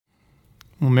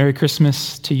Well, Merry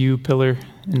Christmas to you, Pillar,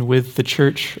 and with the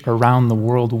church around the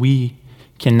world, we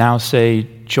can now say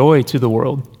joy to the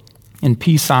world and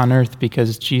peace on earth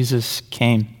because Jesus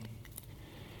came.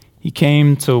 He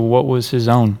came to what was his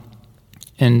own,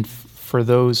 and for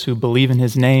those who believe in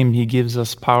his name, he gives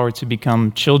us power to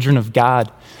become children of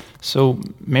God. So,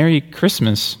 Merry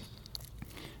Christmas.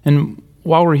 And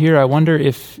while we're here, I wonder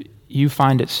if you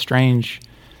find it strange,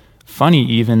 funny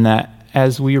even, that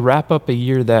as we wrap up a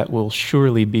year that will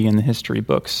surely be in the history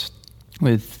books,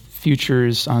 with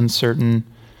futures uncertain,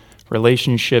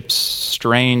 relationships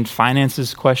strained,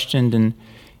 finances questioned, and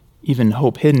even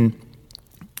hope hidden,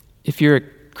 if you're a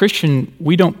Christian,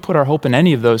 we don't put our hope in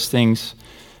any of those things.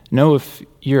 No, if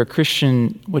you're a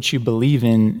Christian, what you believe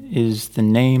in is the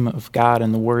name of God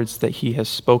and the words that he has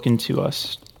spoken to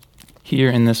us here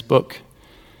in this book.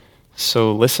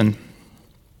 So listen.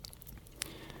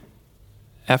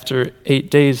 After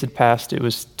 8 days had passed, it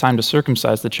was time to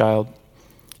circumcise the child,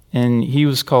 and he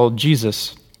was called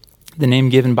Jesus, the name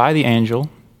given by the angel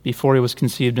before he was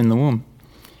conceived in the womb.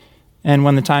 And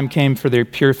when the time came for their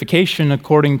purification,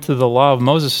 according to the law of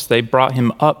Moses, they brought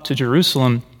him up to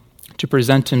Jerusalem to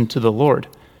present him to the Lord.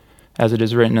 As it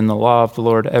is written in the law of the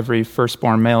Lord, every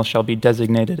firstborn male shall be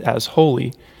designated as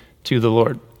holy to the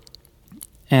Lord.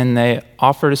 And they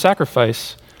offered a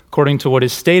sacrifice, according to what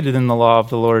is stated in the law of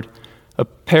the Lord, a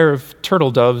pair of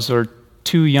turtle doves or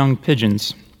 2 young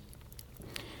pigeons.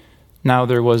 Now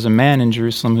there was a man in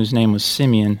Jerusalem whose name was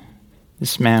Simeon.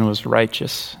 This man was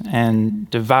righteous and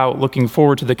devout, looking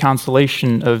forward to the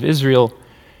consolation of Israel,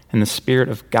 and the Spirit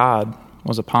of God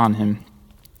was upon him.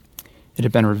 It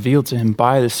had been revealed to him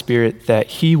by the Spirit that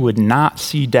he would not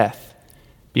see death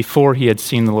before he had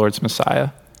seen the Lord's Messiah.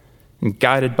 And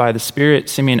guided by the Spirit,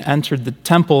 Simeon entered the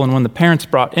temple, and when the parents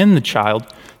brought in the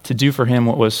child to do for him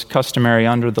what was customary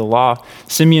under the law,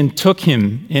 Simeon took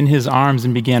him in his arms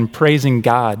and began praising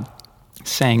God,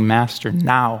 saying, "Master,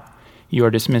 now you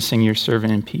are dismissing your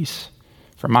servant in peace,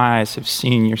 for my eyes have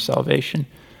seen your salvation,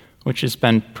 which has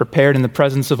been prepared in the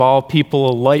presence of all people,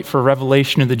 a light for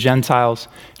revelation of the Gentiles,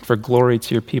 and for glory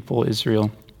to your people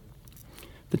Israel."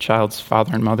 The child's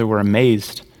father and mother were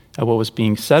amazed at what was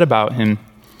being said about him.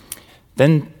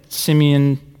 Then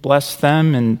Simeon blessed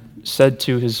them and said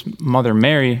to his mother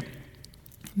Mary,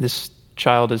 "This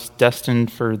child is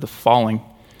destined for the falling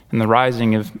and the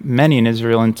rising of many in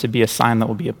Israel, and to be a sign that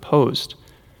will be opposed,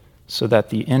 so that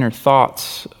the inner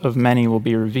thoughts of many will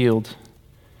be revealed,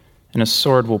 and a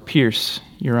sword will pierce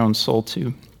your own soul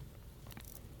too."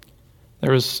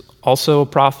 There was also a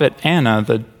prophet, Anna,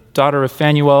 the daughter of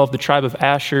Phanuel of the tribe of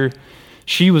Asher.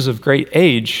 She was of great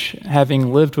age,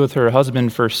 having lived with her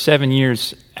husband for 7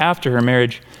 years after her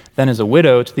marriage, then as a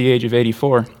widow to the age of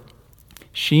 84.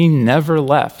 She never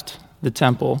left the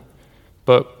temple,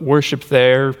 but worshiped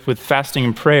there with fasting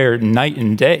and prayer night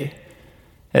and day.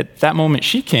 At that moment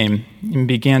she came and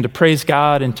began to praise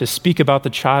God and to speak about the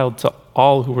child to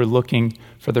all who were looking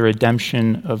for the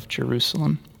redemption of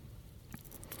Jerusalem.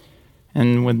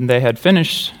 And when they had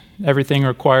finished everything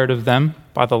required of them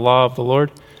by the law of the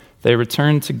Lord, they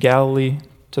returned to Galilee,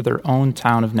 to their own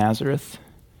town of Nazareth.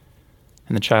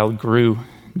 And the child grew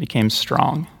and became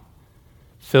strong,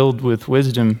 filled with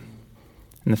wisdom,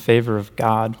 and the favor of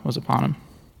God was upon him.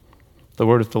 The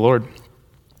word of the Lord.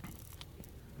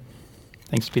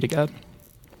 Thanks be to God.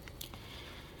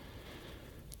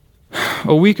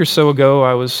 A week or so ago,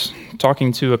 I was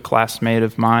talking to a classmate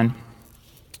of mine.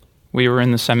 We were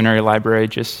in the seminary library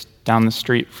just down the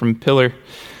street from Pillar.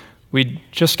 We'd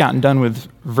just gotten done with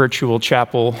virtual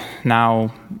chapel,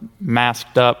 now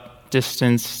masked up,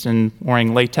 distanced, and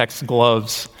wearing latex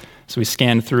gloves as we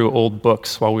scanned through old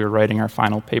books while we were writing our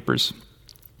final papers.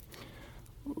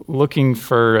 Looking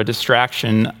for a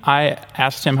distraction, I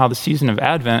asked him how the season of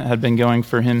Advent had been going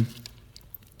for him.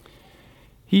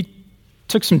 He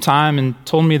took some time and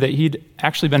told me that he'd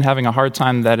actually been having a hard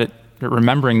time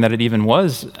remembering that it even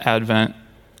was Advent,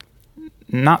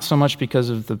 not so much because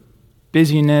of the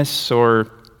busyness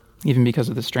or even because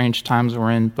of the strange times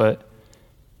we're in, but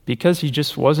because he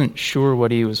just wasn't sure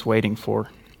what he was waiting for.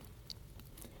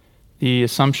 The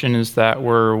assumption is that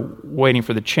we're waiting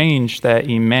for the change that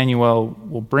Emmanuel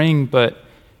will bring, but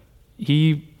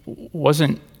he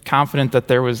wasn't confident that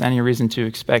there was any reason to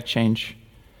expect change.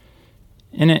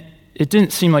 And it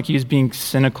didn't seem like he was being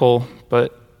cynical,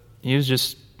 but he was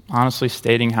just honestly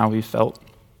stating how he felt.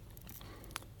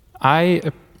 I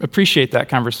appreciate that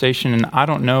conversation, and I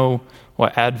don't know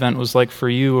what Advent was like for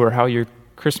you or how your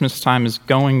Christmas time is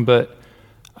going, but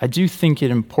I do think it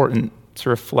important to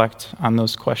reflect on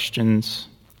those questions,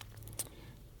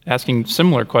 asking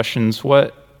similar questions.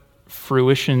 What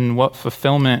fruition, what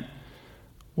fulfillment,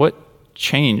 what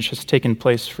change has taken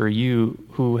place for you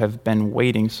who have been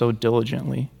waiting so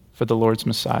diligently for the Lord's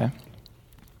Messiah.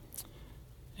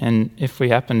 And if we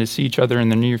happen to see each other in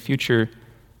the near future,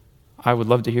 I would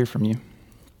love to hear from you.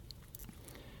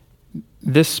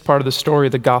 This part of the story,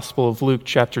 the Gospel of Luke,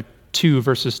 chapter 2,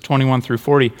 verses 21 through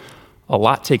 40, a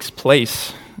lot takes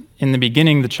place. In the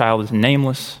beginning, the child is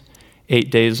nameless, 8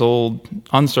 days old,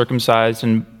 uncircumcised,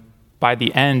 and by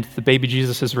the end, the baby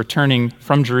Jesus is returning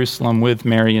from Jerusalem with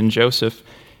Mary and Joseph.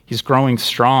 He's growing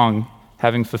strong,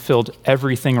 having fulfilled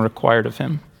everything required of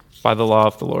him by the law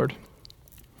of the Lord.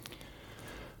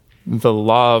 The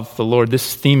law of the Lord,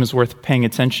 this theme is worth paying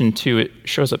attention to. It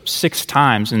shows up 6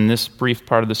 times in this brief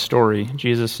part of the story.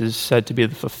 Jesus is said to be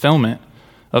the fulfillment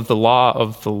of the law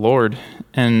of the Lord.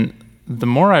 And the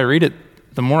more I read it,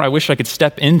 the more I wish I could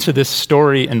step into this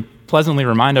story and pleasantly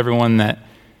remind everyone that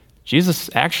Jesus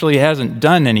actually hasn't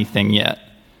done anything yet.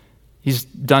 He's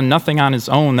done nothing on his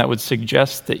own that would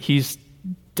suggest that he's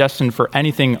destined for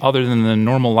anything other than the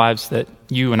normal lives that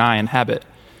you and I inhabit.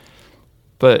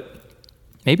 But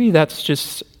maybe that's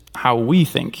just how we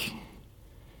think.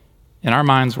 In our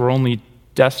minds, we're only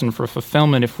destined for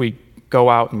fulfillment if we go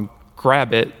out and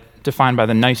grab it, defined by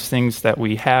the nice things that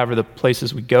we have or the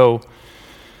places we go.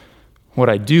 What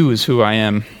I do is who I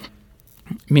am.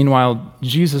 Meanwhile,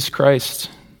 Jesus Christ,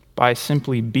 by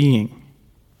simply being,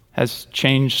 has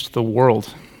changed the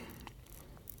world.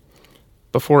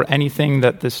 Before anything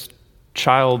that this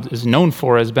child is known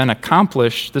for has been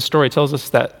accomplished, the story tells us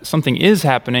that something is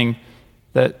happening,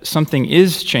 that something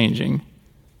is changing,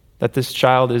 that this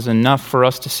child is enough for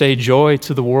us to say joy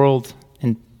to the world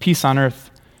and peace on earth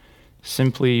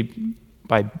simply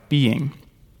by being.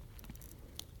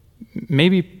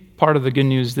 Maybe part of the good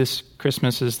news this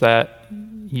Christmas is that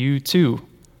you too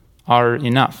are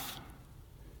enough.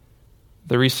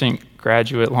 The recent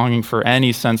graduate longing for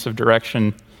any sense of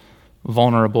direction,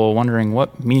 vulnerable, wondering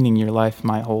what meaning your life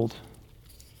might hold.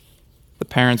 The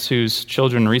parents whose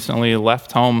children recently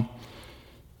left home,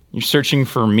 you're searching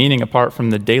for meaning apart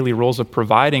from the daily roles of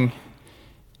providing.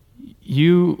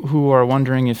 You who are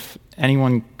wondering if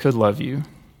anyone could love you.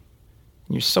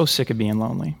 You're so sick of being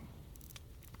lonely.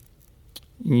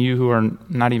 You who are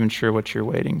not even sure what you're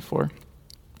waiting for.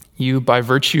 You, by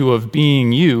virtue of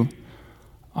being you,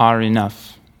 are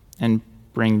enough and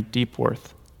bring deep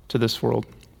worth to this world.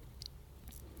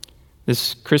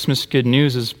 This Christmas good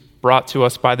news is brought to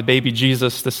us by the baby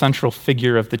Jesus, the central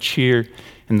figure of the cheer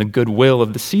and the goodwill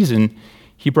of the season.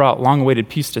 He brought long-awaited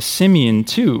peace to Simeon,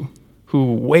 too,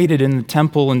 who waited in the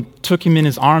temple and took him in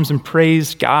his arms and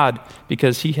praised God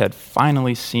because he had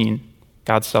finally seen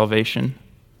God's salvation,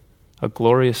 a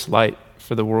glorious light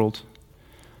for the world.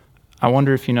 I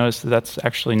wonder if you noticed that that's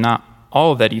actually not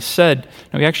all that he said.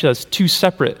 No, he actually has 2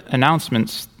 separate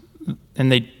announcements,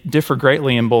 and they differ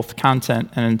greatly in both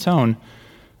content and in tone.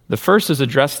 The first is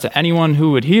addressed to anyone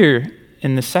who would hear,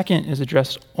 and the second is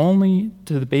addressed only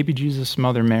to the baby Jesus'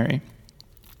 mother, Mary.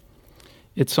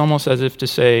 It's almost as if to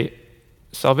say,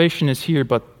 salvation is here,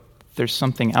 but there's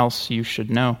something else you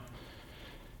should know.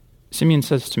 Simeon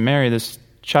says to Mary, this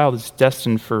child is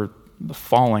destined for the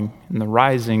falling and the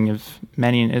rising of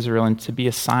many in Israel, and to be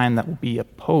a sign that will be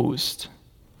opposed.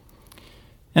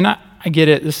 And I get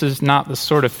it, this is not the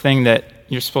sort of thing that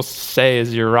you're supposed to say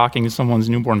as you're rocking someone's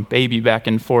newborn baby back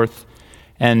and forth.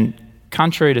 And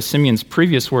contrary to Simeon's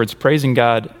previous words praising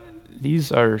God,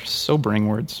 these are sobering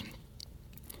words.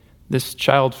 This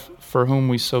child for whom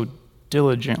we so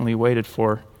diligently waited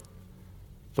for,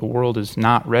 the world is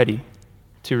not ready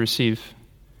to receive.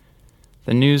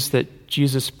 The news that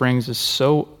Jesus brings is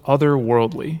so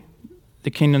otherworldly, the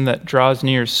kingdom that draws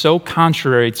near, so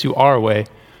contrary to our way.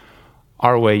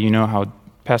 Our way, you know how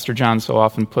Pastor John so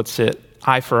often puts it,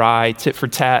 eye for eye, tit for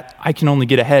tat. I can only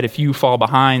get ahead if you fall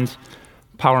behind.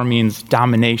 Power means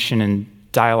domination, and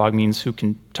dialogue means who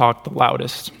can talk the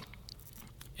loudest.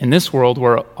 In this world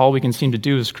where all we can seem to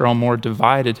do is grow more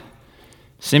divided,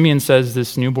 Simeon says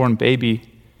this newborn baby,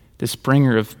 this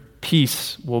bringer of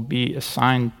peace, will be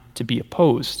assigned to be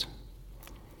opposed.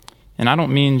 And I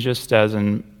don't mean just as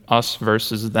in us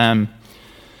versus them.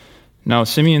 No,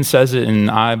 Simeon says it, and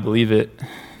I believe it,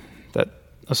 that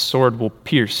a sword will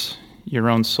pierce your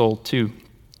own soul too.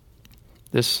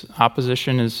 This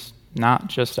opposition is not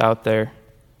just out there,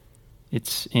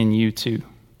 it's in you too.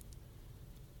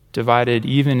 Divided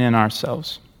even in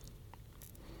ourselves.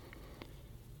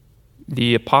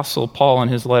 The Apostle Paul in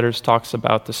his letters talks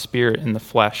about the spirit and the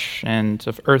flesh and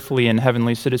of earthly and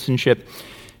heavenly citizenship.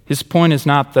 His point is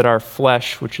not that our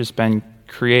flesh, which has been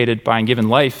created by and given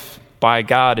life by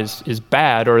God, is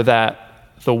bad, or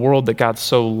that the world that God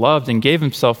so loved and gave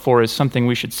himself for is something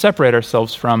we should separate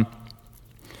ourselves from.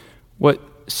 What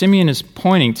Simeon is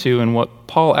pointing to and what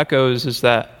Paul echoes is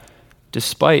that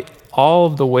despite all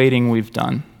of the waiting we've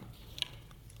done,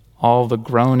 all the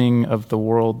groaning of the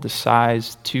world, the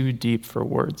sighs too deep for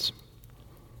words,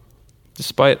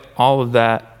 despite all of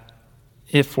that,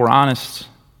 if we're honest,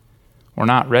 we're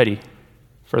not ready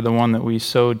for the one that we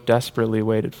so desperately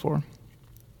waited for.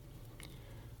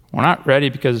 We're not ready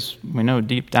because we know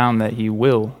deep down that he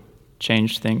will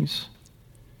change things.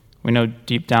 We know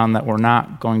deep down that we're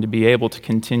not going to be able to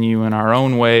continue in our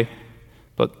own way,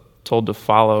 but told to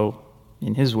follow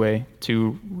in his way,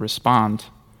 to respond.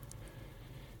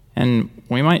 And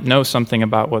we might know something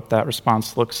about what that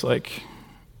response looks like.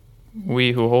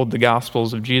 We who hold the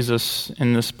Gospels of Jesus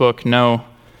in this book know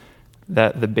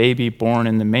that the baby born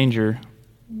in the manger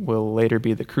will later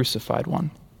be the crucified one.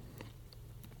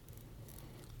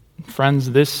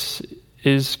 Friends, this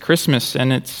is Christmas,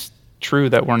 and it's true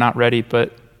that we're not ready,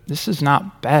 but this is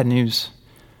not bad news.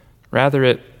 Rather,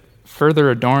 it further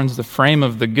adorns the frame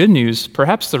of the good news.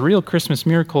 Perhaps the real Christmas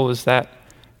miracle is that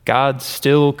God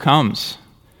still comes.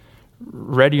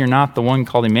 Ready or not, the one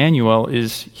called Emmanuel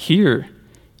is here.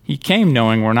 He came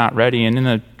knowing we're not ready, and in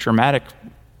a dramatic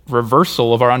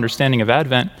reversal of our understanding of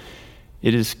Advent,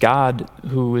 it is God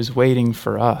who is waiting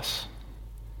for us.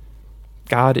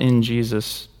 God in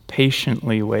Jesus,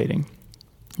 patiently waiting.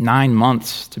 9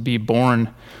 months to be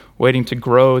born, waiting to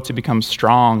grow, to become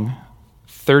strong.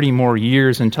 30 more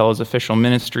years until his official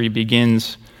ministry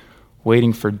begins,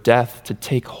 waiting for death to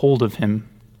take hold of him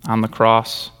on the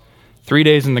cross. 3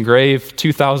 days in the grave,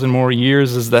 2,000 more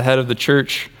years as the head of the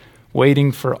church,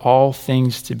 waiting for all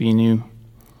things to be new.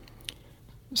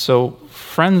 So,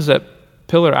 friends at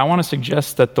Pillar, I want to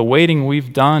suggest that the waiting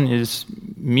we've done is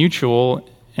mutual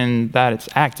and that it's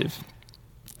active.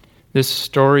 This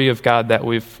story of God that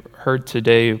we've heard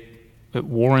today, it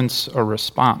warrants a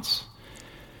response.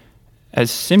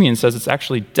 As Simeon says, it's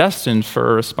actually destined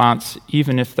for a response,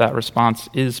 even if that response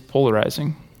is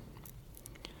polarizing.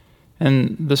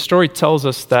 And the story tells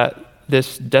us that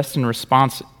this destined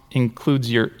response includes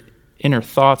your inner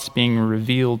thoughts being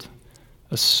revealed,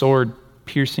 a sword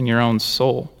piercing your own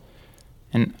soul.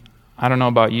 And I don't know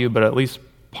about you, but at least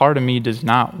part of me does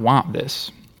not want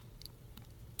this.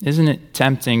 Isn't it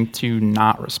tempting to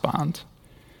not respond,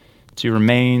 to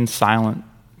remain silent,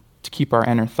 to keep our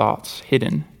inner thoughts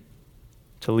hidden,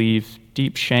 to leave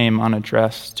deep shame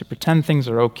unaddressed, to pretend things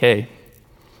are okay,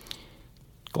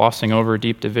 glossing over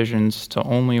deep divisions, to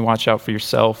only watch out for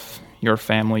yourself, your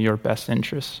family, your best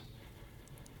interests,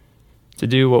 to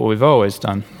do what we've always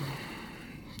done,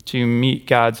 to meet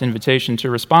God's invitation to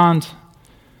respond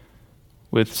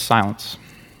with silence.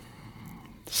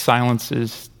 Silence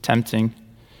is tempting.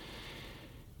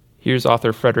 Here's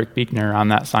author Frederick Buechner on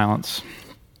that silence.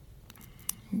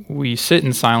 We sit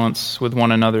in silence with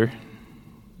one another,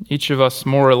 each of us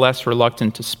more or less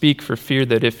reluctant to speak for fear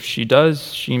that if she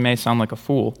does, she may sound like a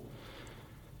fool.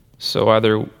 So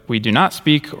either we do not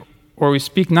speak, or we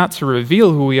speak not to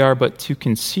reveal who we are, but to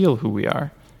conceal who we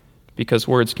are, because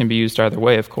words can be used either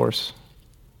way, of course.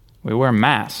 We wear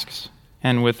masks,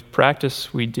 and with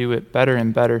practice, we do it better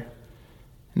and better,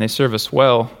 and they serve us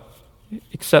well,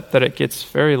 except that it gets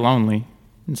very lonely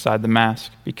inside the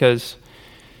mask, because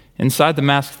inside the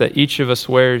mask that each of us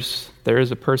wears, there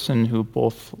is a person who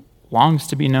both longs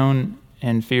to be known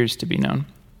and fears to be known.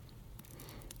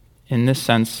 In this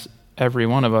sense, every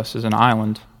one of us is an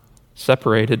island,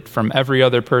 separated from every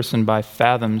other person by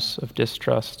fathoms of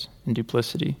distrust and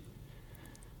duplicity.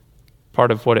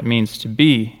 Part of what it means to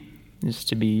be is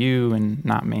to be you and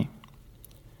not me.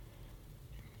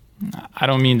 I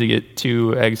don't mean to get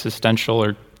too existential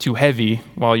or too heavy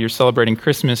while you're celebrating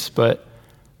Christmas, but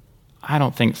I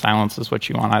don't think silence is what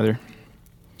you want either.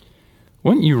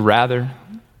 Wouldn't you rather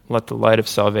let the light of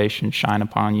salvation shine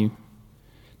upon you,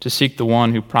 to seek the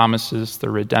one who promises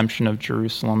the redemption of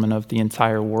Jerusalem and of the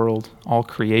entire world, all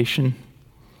creation?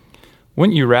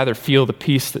 Wouldn't you rather feel the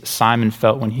peace that Simon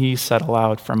felt when he said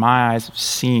aloud, "For my eyes have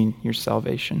seen your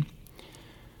salvation"?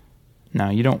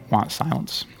 No, you don't want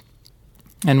silence.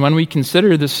 And when we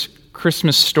consider this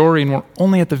Christmas story, and we're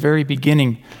only at the very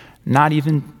beginning, not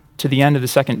even to the end of the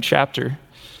second chapter,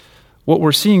 what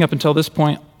we're seeing up until this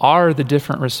point are the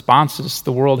different responses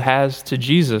the world has to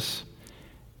Jesus.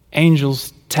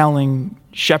 Angels telling,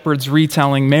 shepherds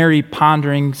retelling, Mary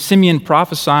pondering, Simeon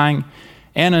prophesying,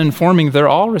 Anna informing, they're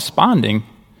all responding.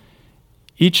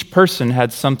 Each person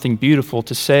had something beautiful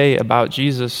to say about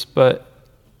Jesus, but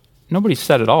nobody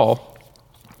said it all.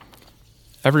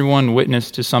 Everyone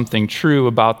witnessed to something true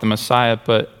about the Messiah,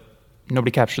 but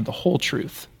nobody captured the whole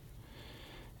truth.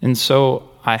 And so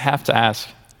I have to ask,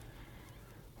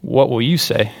 what will you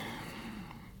say?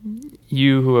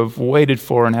 You who have waited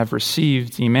for and have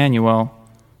received Emmanuel,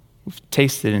 who've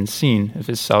tasted and seen of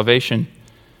his salvation,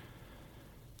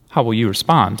 how will you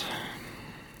respond?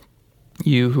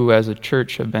 You who as a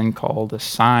church have been called a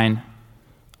sign,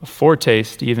 a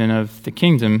foretaste even of the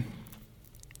kingdom,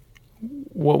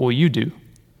 what will you do?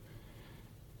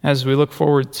 As we look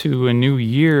forward to a new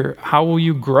year, how will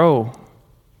you grow?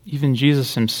 Even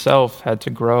Jesus himself had to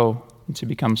grow and to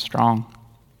become strong.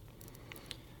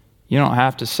 You don't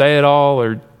have to say it all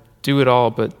or do it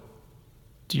all, but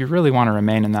do you really want to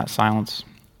remain in that silence?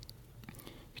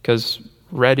 Because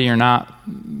ready or not,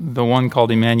 the one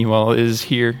called Emmanuel is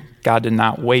here. God did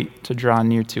not wait to draw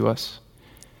near to us.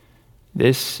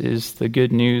 This is the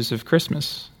good news of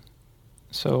Christmas.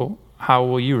 So how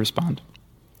will you respond?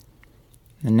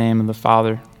 In the name of the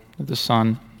Father, of the Son,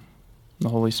 and the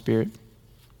Holy Spirit.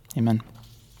 Amen.